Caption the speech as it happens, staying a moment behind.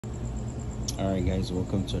Alright guys,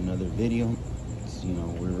 welcome to another video.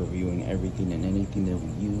 We're reviewing everything and anything that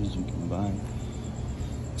we use, we can buy.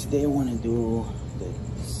 Today I want to do the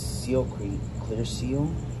seal krete clear seal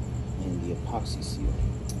and the epoxy seal.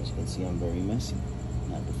 As you can see, I'm very messy,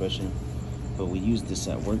 not professional, but we use this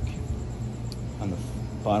at work. On the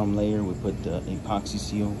bottom layer we put the epoxy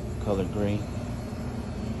seal, color gray,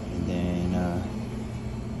 and then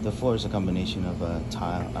the floor is a combination of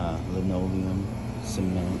tile, linoleum,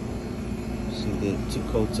 cement. So we did 2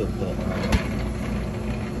 coats of the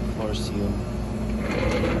floor seal,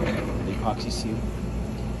 the epoxy seal,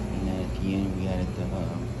 and then at the end we added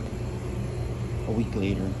a week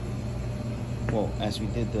later. Well, as we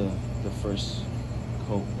did the first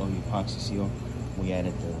coat of the epoxy seal, we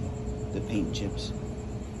added the paint chips.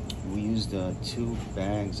 We used 2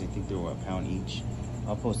 bags. I think they were £1 each.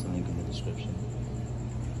 I'll post a link in the description.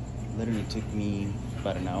 Literally took me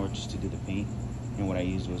about an hour just to do the paint, and what I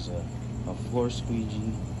used was a floor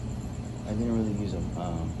squeegee. I didn't really use a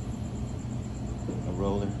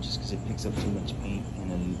roller just because it picks up too much paint and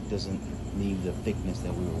then it doesn't leave the thickness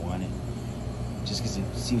that we were wanting, just because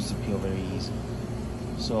it seems to peel very easy.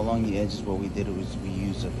 So along the edges, what we did was we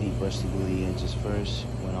used a paintbrush to glue the edges first,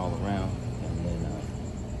 went all around, and then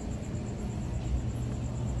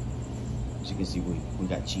as you can see, we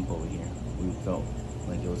got cheap over here. We felt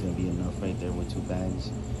like it was going to be enough right there with 2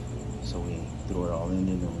 bags. So we threw it all in,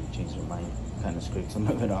 and then we changed our mind, kind of scraped some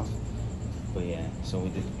of it off. But yeah, so we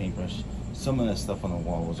did the paintbrush. Some of that stuff on the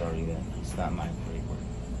wall was already there. It's not my great work.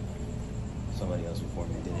 Somebody else before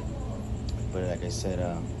me did it. But like I said,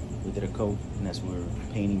 we did a coat, and as we were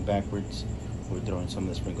painting backwards, we were throwing some of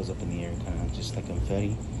the sprinkles up in the air, kind of just like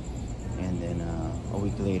confetti. And then a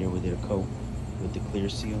week later, we did a coat with the clear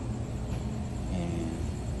seal. And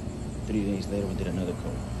 3 days later, we did another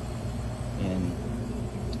coat. And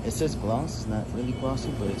it says gloss. It's not really glossy,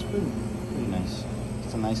 but it's pretty nice.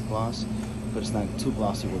 It's a nice gloss, but it's not too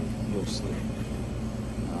glossy where you'll slip.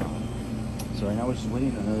 So right now we're just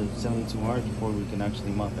waiting another 72 hours before we can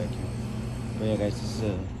actually mop back here. But yeah guys, this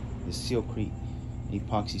is the seal krete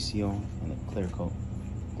epoxy seal and the clear coat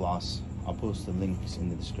gloss. I'll post the links in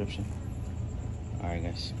the description. Alright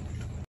guys.